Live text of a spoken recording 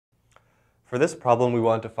For this problem, we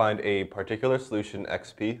want to find a particular solution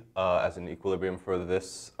xp as an equilibrium for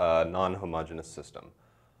this non-homogeneous system.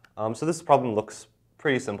 So this problem looks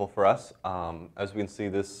pretty simple for us. As we can see,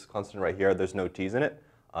 this constant right here, there's no t's in it,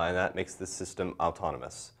 and that makes this system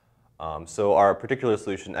autonomous. So our particular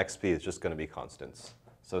solution xp is just going to be constants.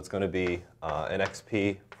 So it's going to be an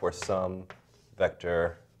xp for some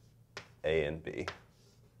vector a and b.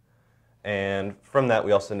 And from that,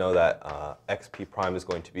 we also know that xp prime is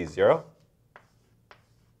going to be 0,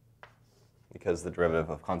 because the derivative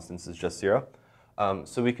of constants is just 0.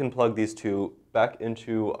 So we can plug these two back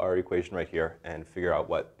into our equation right here and figure out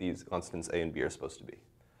what these constants a and b are supposed to be.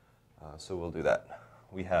 So we'll do that.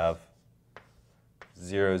 We have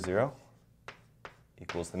 0, 0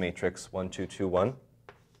 equals the matrix 1, 2, 2, 1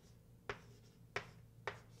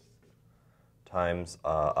 times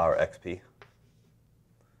our xp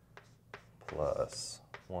plus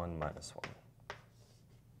 1 minus 1.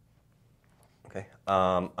 Okay,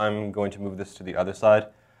 I'm going to move this to the other side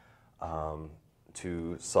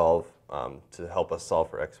to solve, to help us solve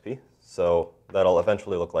for xp. So that'll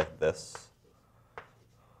eventually look like this.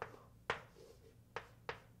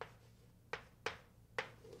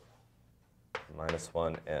 Minus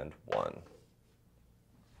 1 and 1.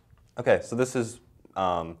 Okay, so this is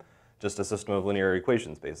just a system of linear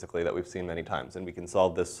equations, basically, that we've seen many times. And we can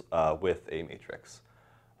solve this with a matrix.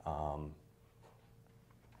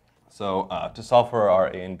 So to solve for our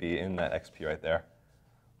a and b in that xp right there,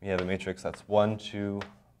 we have a matrix that's 1, 2,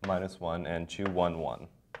 minus 1, and 2, 1, 1,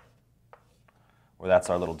 where that's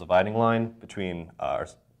our little dividing line between our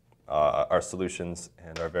solutions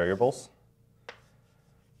and our variables.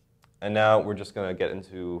 And now we're just going to get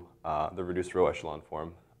into the reduced row echelon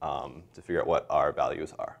form to figure out what our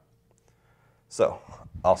values are. So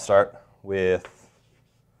I'll start with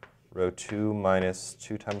row 2 minus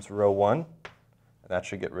 2 times row 1. That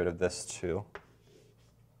should get rid of this 2.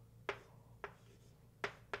 2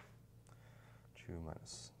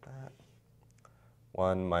 minus that.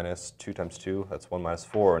 1 minus 2 times 2, that's 1 minus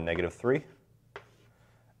 4, or negative 3.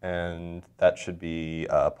 And that should be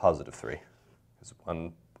positive 3, because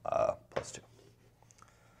 1 plus 2.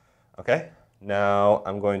 Okay, now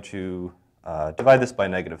I'm going to divide this by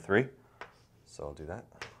negative 3. So I'll do that.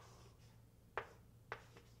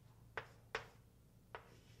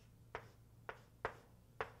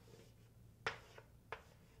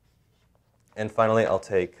 And finally, I'll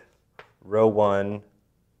take row 1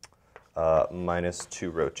 minus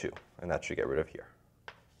 2 row 2, and that should get rid of here.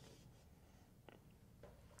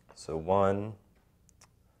 So 1,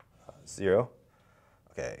 0.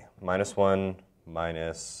 Okay, minus 1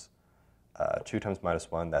 minus 2 times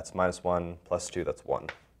minus 1, that's minus 1 plus 2, that's 1.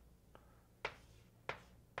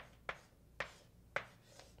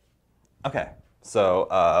 Okay, so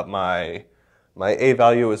my a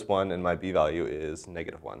value is 1 and my b value is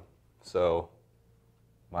negative 1. So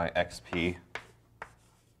my xp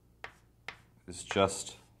is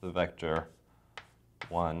just the vector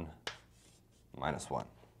 1 minus 1.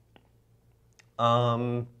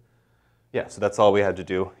 Yeah, so that's all we had to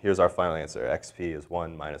do. Here's our final answer. Xp is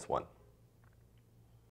 1 minus 1.